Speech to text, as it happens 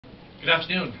Good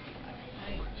afternoon.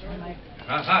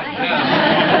 Hi.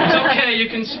 Yeah. It's okay, you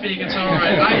can speak, it's all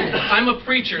right. I'm a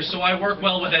preacher, so I work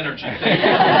well with energy.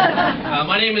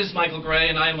 My name is Michael Gray,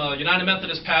 and I'm a United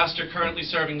Methodist pastor currently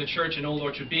serving the church in Old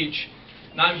Orchard Beach.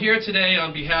 And I'm here today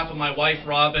on behalf of my wife,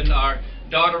 Robin, our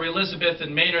daughter, Elizabeth,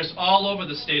 and Mainers all over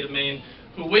the state of Maine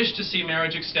who wish to see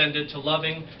marriage extended to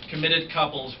loving, committed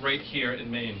couples right here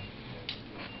in Maine.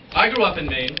 I grew up in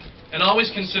Maine and always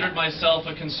considered myself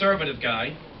a conservative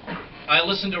guy. I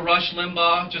listened to Rush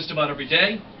Limbaugh just about every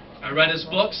day. I read his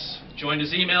books, joined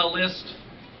his email list.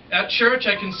 At church,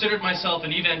 I considered myself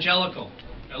an evangelical.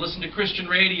 I listened to Christian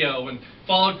radio and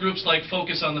followed groups like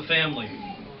Focus on the Family.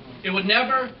 It would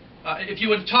never, if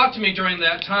you had talked to me during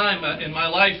that time in my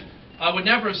life, I would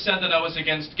never have said that I was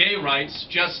against gay rights,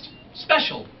 just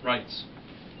special rights.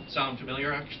 Sound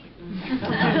familiar, actually?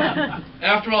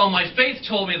 After all, my faith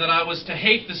told me that I was to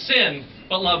hate the sin,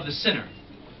 but love the sinner.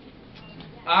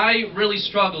 I really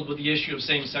struggled with the issue of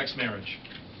same-sex marriage.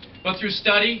 But through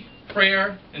study,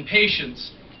 prayer, and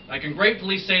patience, I can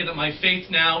gratefully say that my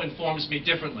faith now informs me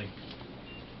differently.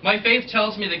 My faith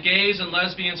tells me that gays and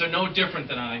lesbians are no different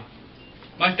than I.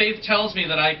 My faith tells me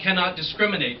that I cannot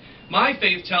discriminate. My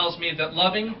faith tells me that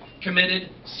loving, committed,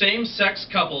 same-sex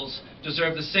couples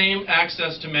deserve the same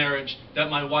access to marriage that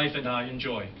my wife and I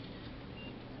enjoy.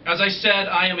 As I said,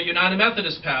 I am a United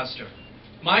Methodist pastor.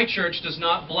 My church does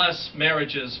not bless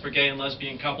marriages for gay and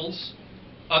lesbian couples.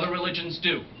 Other religions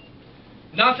do.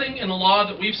 Nothing in the law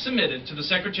that we've submitted to the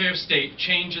Secretary of State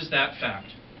changes that fact.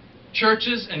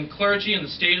 Churches and clergy in the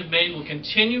state of Maine will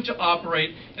continue to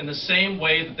operate in the same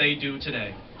way that they do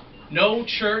today. No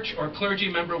church or clergy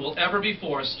member will ever be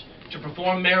forced to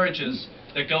perform marriages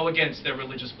that go against their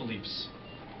religious beliefs.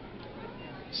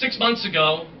 6 months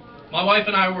ago, my wife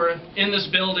and I were in this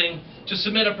building to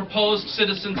submit a proposed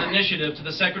citizens initiative to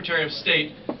the Secretary of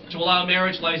State to allow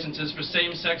marriage licenses for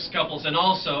same-sex couples and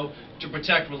also to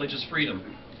protect religious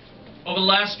freedom. Over the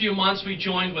last few months, we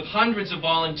joined with hundreds of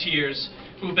volunteers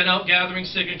who have been out gathering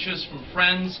signatures from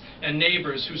friends and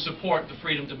neighbors who support the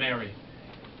freedom to marry.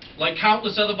 Like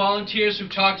countless other volunteers who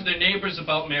talked to their neighbors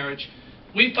about marriage,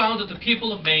 we found that the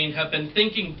people of Maine have been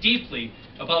thinking deeply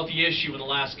about the issue in the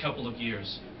last couple of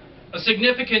years. A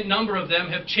significant number of them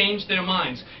have changed their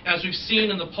minds, as we've seen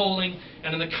in the polling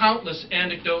and in the countless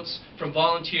anecdotes from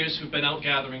volunteers who've been out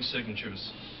gathering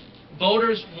signatures.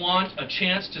 Voters want a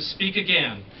chance to speak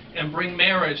again and bring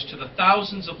marriage to the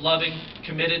thousands of loving,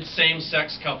 committed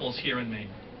same-sex couples here in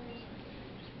Maine.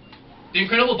 The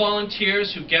incredible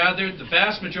volunteers who gathered the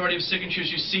vast majority of signatures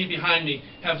you see behind me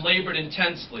have labored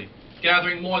intensely,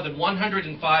 gathering more than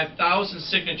 105,000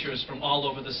 signatures from all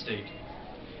over the state.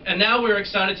 And now we're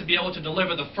excited to be able to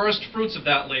deliver the first fruits of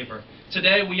that labor.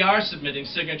 Today we are submitting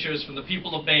signatures from the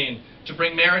people of Maine to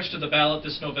bring marriage to the ballot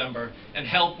this November and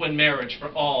help win marriage for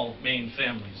all Maine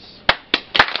families.